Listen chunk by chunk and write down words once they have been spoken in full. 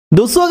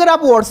दोस्तों अगर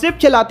आप WhatsApp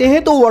चलाते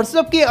हैं तो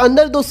WhatsApp के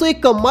अंदर दोस्तों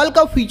एक कमाल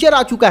का फीचर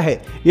आ चुका है।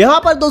 यहाँ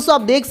पर दोस्तों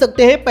आप देख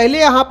सकते हैं पहले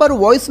यहाँ पर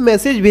वॉइस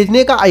मैसेज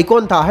भेजने का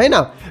आइकॉन था, है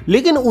ना,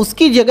 लेकिन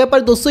उसकी जगह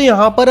पर दोस्तों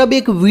यहाँ पर अब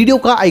एक वीडियो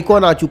का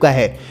आइकॉन आ चुका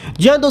है।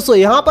 जी हाँ दोस्तों,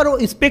 यहाँ पर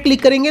इस पे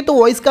क्लिक करेंगे तो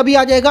वॉइस का भी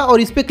आ जाएगा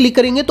और इस पे क्लिक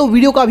करेंगे तो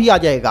वीडियो का भी आ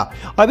जाएगा।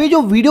 अभी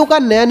जो वीडियो का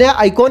नया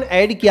आइकॉन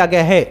ऐड किया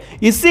गया है,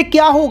 इससे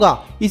क्या होगा,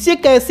 इसे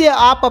कैसे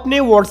आप अपने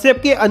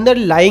WhatsApp के अंदर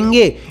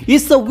लाएंगे,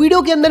 इस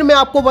वीडियो के अंदर मैं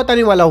आपको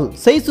बताने वाला हूं।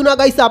 सही सुना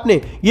गाइस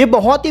आपने, ये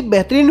बहुत ही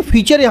बेहतरीन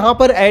फीचर यहां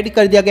पर ऐड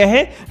कर दिया गया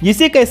है।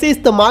 जिसे कैसे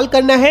इस्तेमाल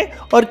करना है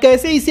और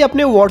कैसे इसे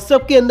अपने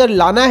WhatsApp के अंदर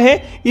लाना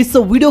है, इस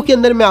वीडियो के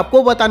अंदर मैं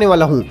आपको बताने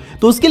वाला हूं।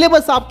 तो उसके लिए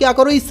बस आप क्या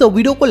करो, इस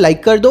वीडियो को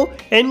लाइक कर दो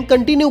एंड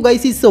कंटिन्यू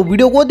गाइस इस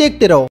वीडियो को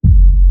देखते रहो।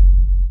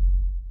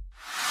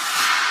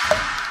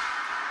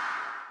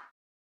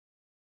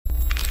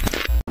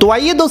 तो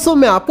आइए दोस्तों,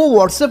 मैं आपको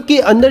WhatsApp के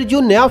अंदर जो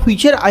नया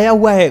फीचर आया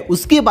हुआ है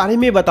उसके बारे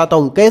में बताता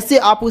हूं, कैसे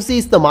आप उसे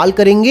इस्तेमाल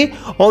करेंगे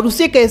और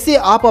उसे कैसे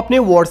आप अपने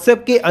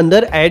WhatsApp के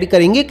अंदर ऐड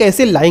करेंगे,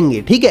 कैसे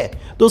लाएंगे। ठीक है,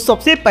 तो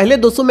सबसे पहले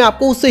दोस्तों मैं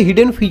आपको उससे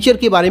हिडन फीचर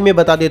के बारे में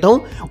बता देता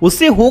हूं।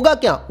 उससे होगा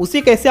क्या,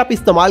 उसे कैसे आप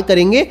इस्तेमाल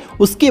करेंगे,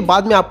 उसके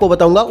बाद मैं आपको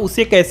बताऊंगा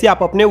उसे कैसे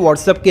आप अपने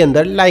WhatsApp के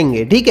अंदर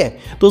लाएंगे। ठीक है,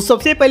 तो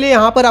सबसे पहले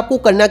यहां पर आपको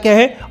करना क्या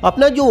है,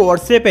 अपना जो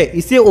WhatsApp है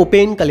इसे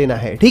ओपन कर लेना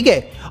है। ठीक है,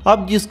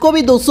 अब जिसको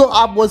भी दोस्तों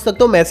आप बोल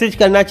सकते हो मैसेज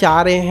करना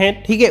चाह रहे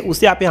हैं, ठीक है,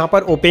 उसे आप यहां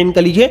पर ओपन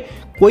कर लीजिए।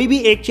 कोई भी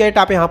एक चैट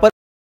आप यहां पर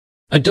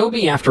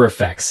Adobe After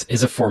Effects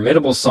is a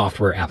formidable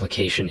software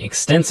application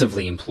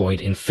extensively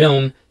employed in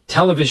film,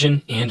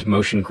 television, and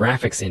motion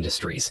graphics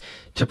industries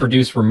to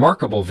produce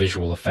remarkable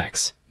visual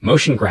effects,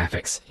 motion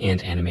graphics,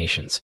 and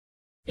animations.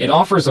 It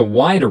offers a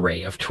wide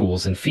array of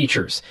tools and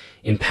features,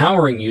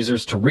 empowering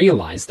users to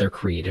realize their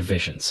creative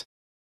visions.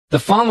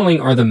 The following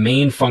are the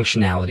main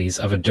functionalities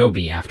of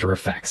Adobe After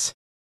Effects.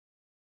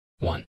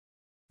 1.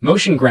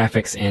 Motion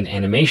graphics and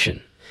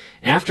animation.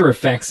 After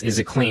Effects is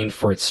acclaimed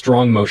for its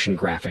strong motion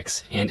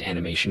graphics and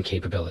animation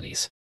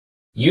capabilities.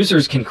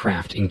 Users can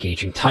craft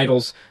engaging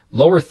titles,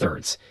 lower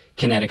thirds,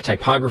 kinetic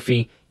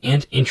typography,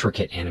 and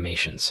intricate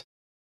animations.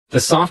 The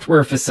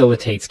software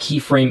facilitates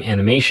keyframe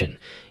animation,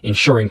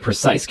 ensuring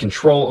precise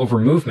control over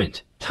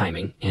movement,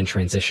 timing, and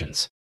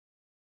transitions.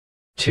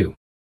 2.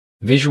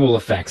 Visual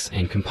effects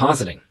and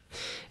compositing.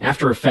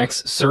 After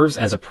Effects serves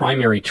as a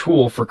primary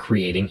tool for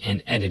creating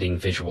and editing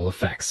visual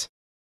effects.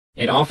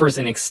 It offers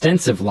an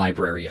extensive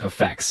library of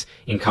effects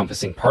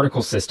encompassing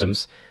particle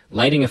systems,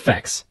 lighting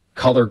effects,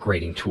 color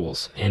grading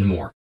tools, and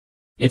more.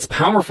 Its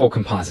powerful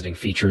compositing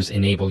features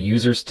enable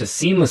users to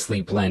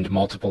seamlessly blend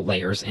multiple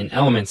layers and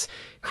elements,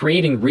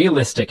 creating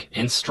realistic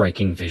and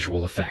striking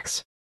visual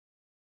effects.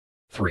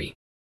 3.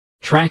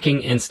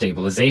 Tracking and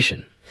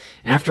stabilization.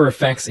 After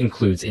Effects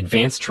includes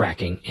advanced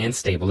tracking and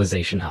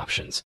stabilization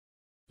options.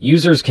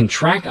 Users can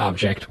track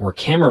object or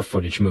camera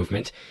footage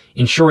movement,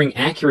 ensuring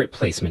accurate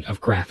placement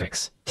of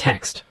graphics,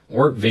 text,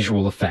 or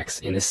visual effects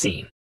in a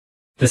scene.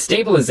 The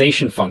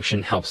stabilization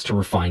function helps to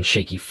refine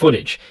shaky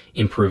footage,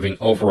 improving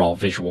overall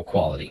visual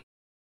quality.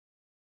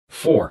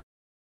 4.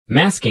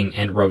 Masking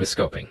and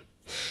rotoscoping.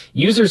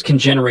 Users can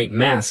generate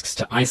masks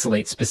to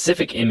isolate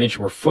specific image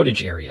or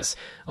footage areas,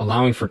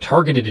 allowing for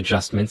targeted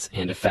adjustments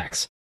and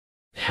effects.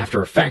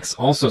 After Effects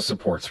also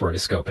supports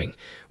rotoscoping,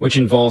 which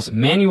involves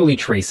manually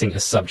tracing a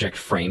subject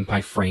frame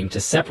by frame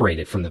to separate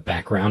it from the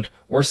background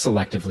or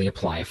selectively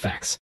apply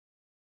effects.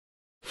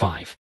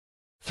 5.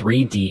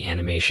 3D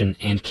animation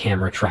and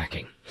camera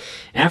tracking.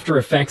 After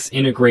Effects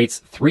integrates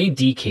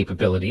 3D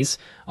capabilities,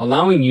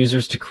 allowing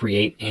users to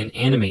create and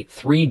animate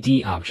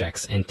 3D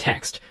objects and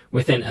text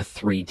within a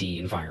 3D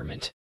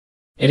environment.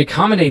 It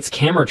accommodates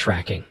camera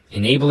tracking,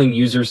 enabling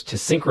users to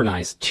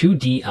synchronize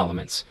 2D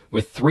elements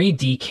with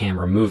 3D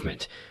camera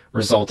movement,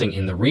 resulting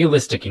in the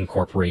realistic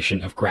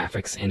incorporation of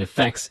graphics and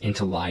effects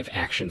into live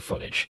action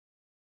footage.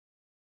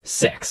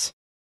 6.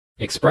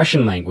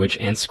 Expression language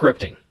and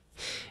scripting.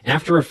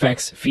 After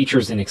Effects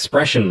features an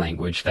expression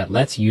language that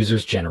lets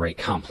users generate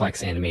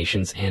complex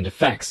animations and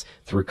effects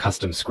through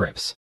custom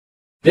scripts.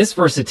 This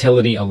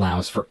versatility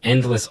allows for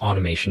endless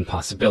automation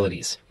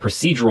possibilities,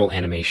 procedural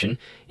animation,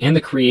 and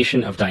the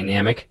creation of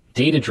dynamic,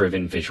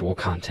 data-driven visual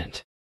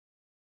content.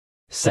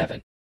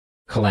 7.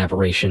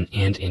 Collaboration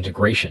and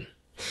integration.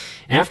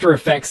 After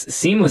Effects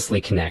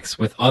seamlessly connects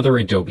with other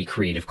Adobe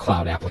Creative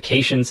Cloud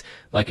applications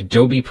like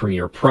Adobe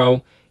Premiere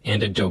Pro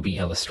and Adobe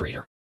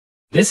Illustrator.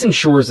 This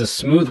ensures a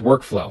smooth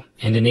workflow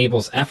and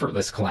enables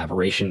effortless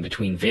collaboration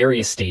between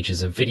various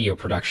stages of video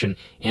production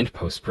and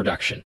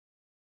post-production.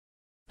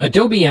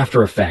 Adobe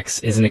After Effects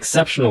is an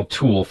exceptional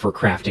tool for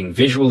crafting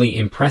visually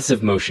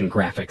impressive motion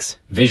graphics,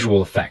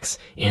 visual effects,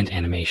 and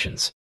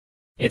animations.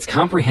 Its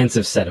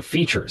comprehensive set of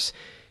features,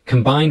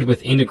 combined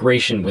with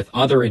integration with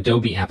other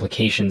Adobe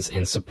applications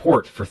and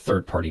support for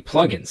third-party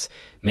plugins,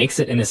 makes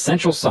it an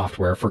essential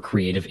software for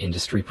creative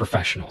industry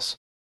professionals.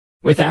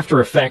 With After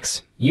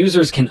Effects,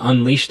 users can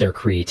unleash their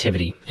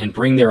creativity and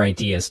bring their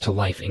ideas to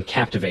life in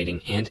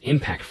captivating and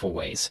impactful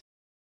ways.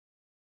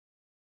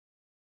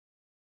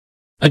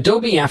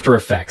 Adobe After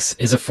Effects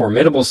is a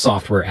formidable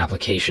software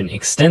application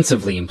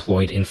extensively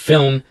employed in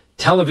film,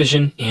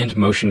 television, and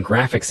motion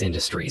graphics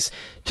industries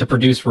to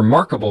produce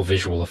remarkable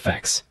visual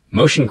effects,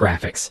 motion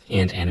graphics,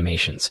 and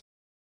animations.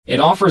 It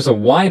offers a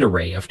wide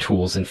array of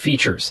tools and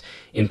features,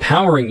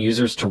 empowering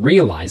users to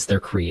realize their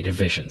creative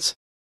visions.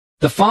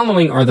 The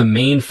following are the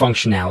main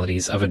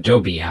functionalities of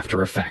Adobe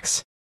After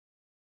Effects.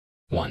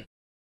 1.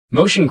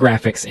 Motion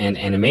graphics and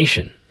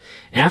animation.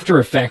 After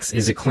Effects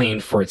is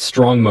acclaimed for its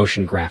strong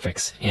motion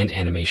graphics and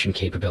animation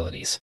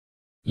capabilities.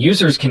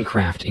 Users can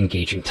craft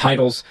engaging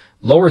titles,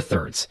 lower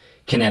thirds,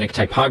 kinetic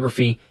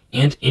typography,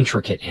 and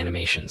intricate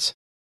animations.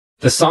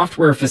 The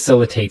software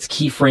facilitates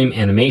keyframe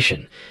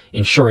animation,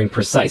 ensuring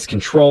precise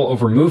control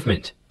over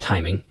movement,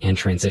 timing, and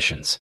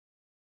transitions.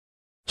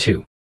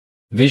 2.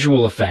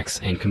 Visual effects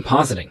and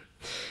compositing.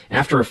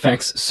 After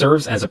Effects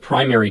serves as a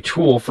primary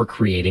tool for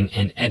creating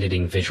and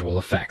editing visual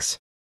effects.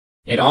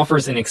 It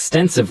offers an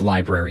extensive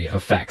library of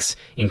effects,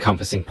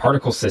 encompassing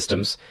particle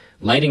systems,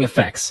 lighting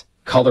effects,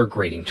 color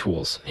grading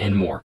tools, and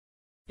more.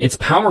 Its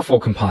powerful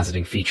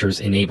compositing features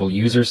enable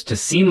users to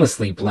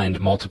seamlessly blend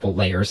multiple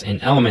layers and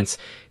elements,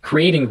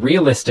 creating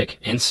realistic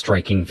and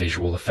striking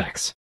visual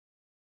effects.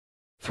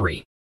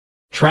 3.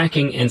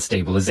 Tracking and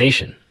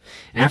stabilization.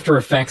 After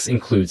Effects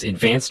includes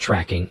advanced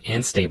tracking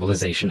and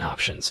stabilization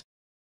options.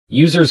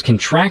 Users can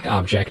track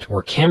object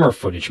or camera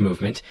footage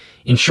movement,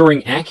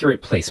 ensuring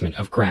accurate placement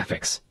of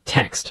graphics,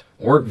 text,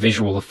 or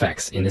visual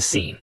effects in a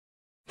scene.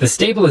 The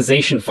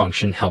stabilization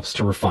function helps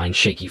to refine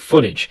shaky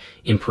footage,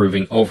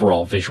 improving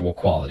overall visual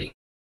quality.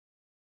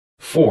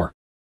 4.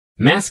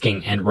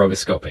 Masking and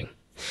rotoscoping.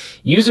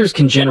 Users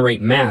can generate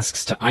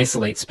masks to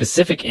isolate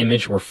specific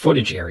image or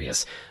footage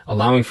areas,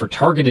 allowing for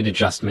targeted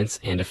adjustments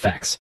and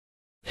effects.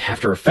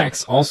 After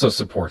Effects also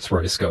supports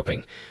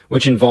rotoscoping,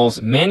 which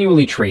involves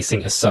manually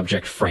tracing a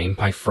subject frame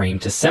by frame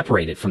to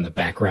separate it from the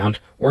background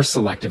or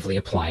selectively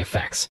apply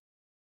effects.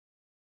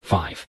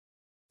 5.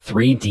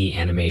 3D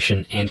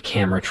animation and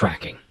camera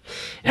tracking.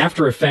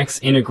 After Effects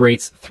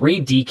integrates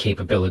 3D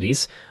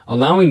capabilities,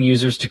 allowing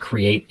users to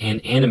create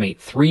and animate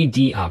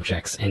 3D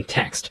objects and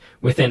text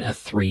within a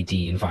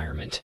 3D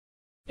environment.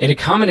 It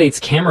accommodates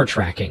camera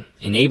tracking,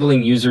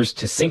 enabling users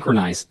to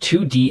synchronize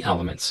 2D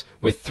elements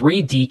with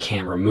 3D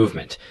camera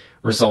movement,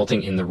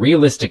 resulting in the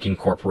realistic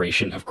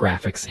incorporation of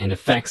graphics and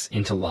effects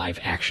into live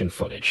action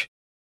footage.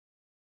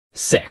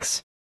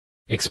 6.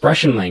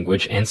 Expression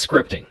language and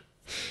scripting.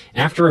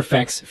 After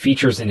Effects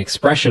features an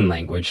expression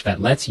language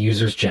that lets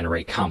users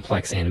generate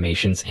complex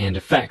animations and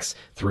effects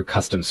through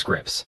custom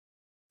scripts.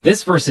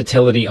 This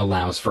versatility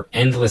allows for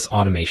endless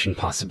automation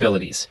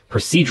possibilities,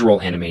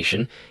 procedural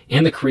animation,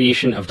 and the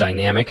creation of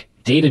dynamic,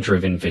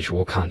 data-driven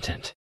visual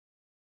content.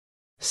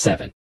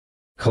 7.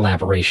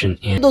 Collaboration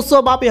and दोस्तों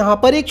अब आप यहाँ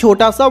पर एक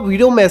छोटा सा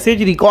video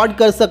message record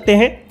कर सकते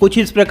हैं। कुछ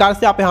इस प्रकार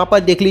से आप यहाँ पर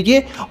देख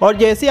लीजिए और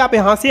जैसे आप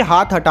यहाँ से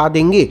हाथ हटा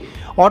देंगे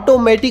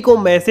ऑटोमेटिक वो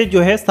मैसेज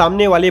जो है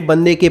सामने वाले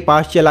बंदे के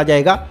पास चला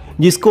जाएगा,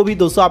 जिसको भी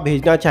दोस्तों आप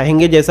भेजना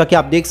चाहेंगे। जैसा कि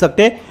आप देख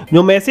सकते हैं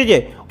जो मैसेज है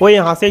वो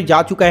यहाँ से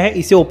जा चुका है।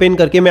 इसे ओपन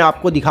करके मैं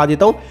आपको दिखा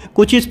देता हूँ।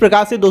 कुछ इस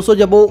प्रकार से दोस्तों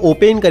जब वो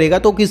ओपन करेगा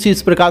तो किस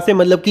इस प्रकार से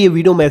मतलब कि ये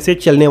वीडियो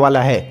मैसेज चलने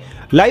वाला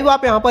है। लाइव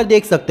आप यहाँ पर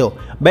देख सकते हो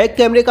बैक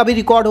कैमरे का भी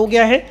रिकॉर्ड हो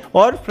गया है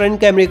और फ्रंट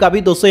कैमरे का भी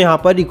दोस्तों यहाँ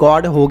पर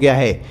रिकॉर्ड हो गया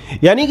है।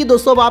 यानी कि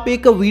दोस्तों अब आप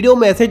एक वीडियो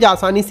मैसेज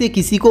आसानी से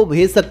किसी को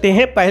भेज सकते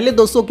हैं। पहले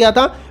दोस्तों क्या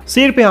था,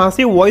 सिर्फ यहाँ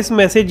से वॉइस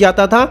मैसेज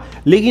जाता था,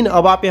 लेकिन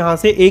अब आप यहाँ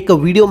से एक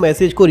वीडियो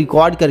मैसेज को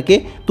रिकॉर्ड करके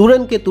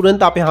तुरंत के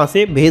तुरंत आप यहाँ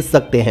से भेज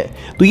सकते हैं।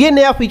 तो ये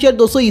नया फीचर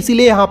दोस्तों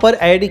इसीलिए यहाँ पर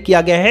ऐड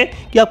किया गया है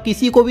कि आप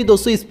किसी को भी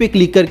दोस्तों इस पर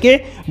क्लिक करके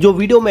जो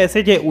वीडियो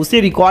मैसेज है उसे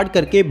रिकॉर्ड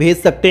करके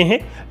भेज सकते हैं।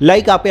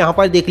 लाइक आप यहाँ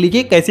पर देख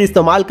लीजिए कैसे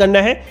इस्तेमाल करना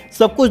है,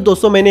 सब कुछ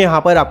दोस्तों मैंने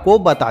यहाँ पर आपको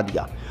बता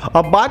दिया।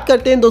 अब बात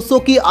करते हैं दोस्तों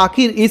कि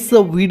आखिर इस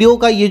वीडियो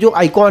का ये जो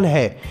आइकॉन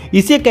है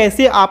इसे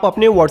कैसे आप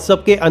अपने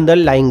व्हाट्सएप के अंदर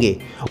लाएंगे।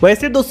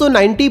 वैसे दोस्तों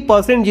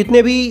 90%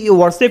 जितने भी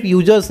व्हाट्सएप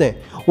यूजर्स हैं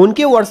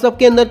उनके व्हाट्सएप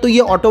के अंदर तो ये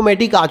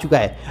ऑटोमेटिक आ चुका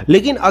है,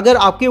 लेकिन अगर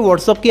आपके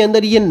व्हाट्सएप के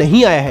अंदर ये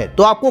नहीं आया है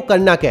तो आपको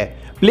करना क्या है,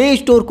 प्ले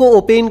स्टोर को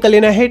ओपन कर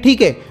लेना है,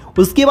 ठीक है।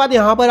 उसके बाद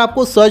यहाँ पर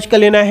आपको सर्च कर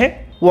लेना है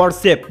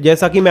व्हाट्सएप,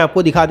 जैसा कि मैं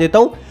आपको दिखा देता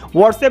हूँ।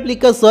 व्हाट्सएप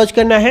लिखकर सर्च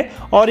करना है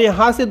और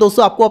यहाँ से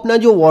दोस्तों आपको अपना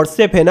जो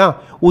व्हाट्सएप है ना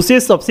उसे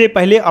सबसे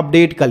पहले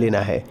अपडेट कर लेना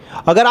है।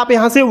 अगर आप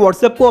यहाँ से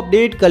व्हाट्सएप को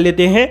अपडेट कर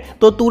लेते हैं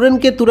तो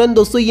तुरंत के तुरंत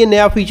दोस्तों ये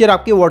नया फीचर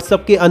आपके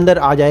व्हाट्सएप के अंदर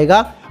आ जाएगा।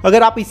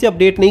 अगर आप इसे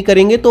अपडेट नहीं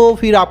करेंगे तो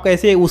फिर आप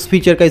कैसे उस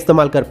फीचर का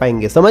इस्तेमाल कर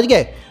पाएंगे, समझ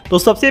गए। तो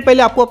सबसे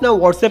पहले आपको अपना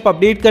व्हाट्सएप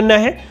अपडेट करना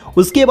है।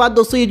 उसके बाद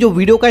दोस्तों ये जो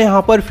वीडियो का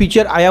यहाँ पर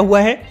फीचर आया हुआ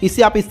है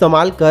इसे आप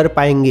इस्तेमाल कर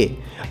पाएंगे।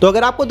 तो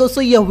अगर आपको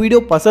दोस्तों यह वीडियो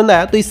पसंद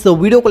आया तो इस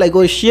वीडियो को लाइक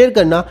और शेयर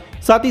करना,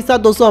 साथ ही साथ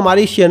दोस्तों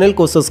हमारे चैनल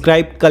को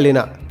सब्सक्राइब कर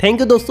लेना। थैंक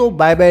यू दोस्तों,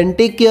 bye bye and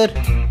take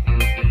care.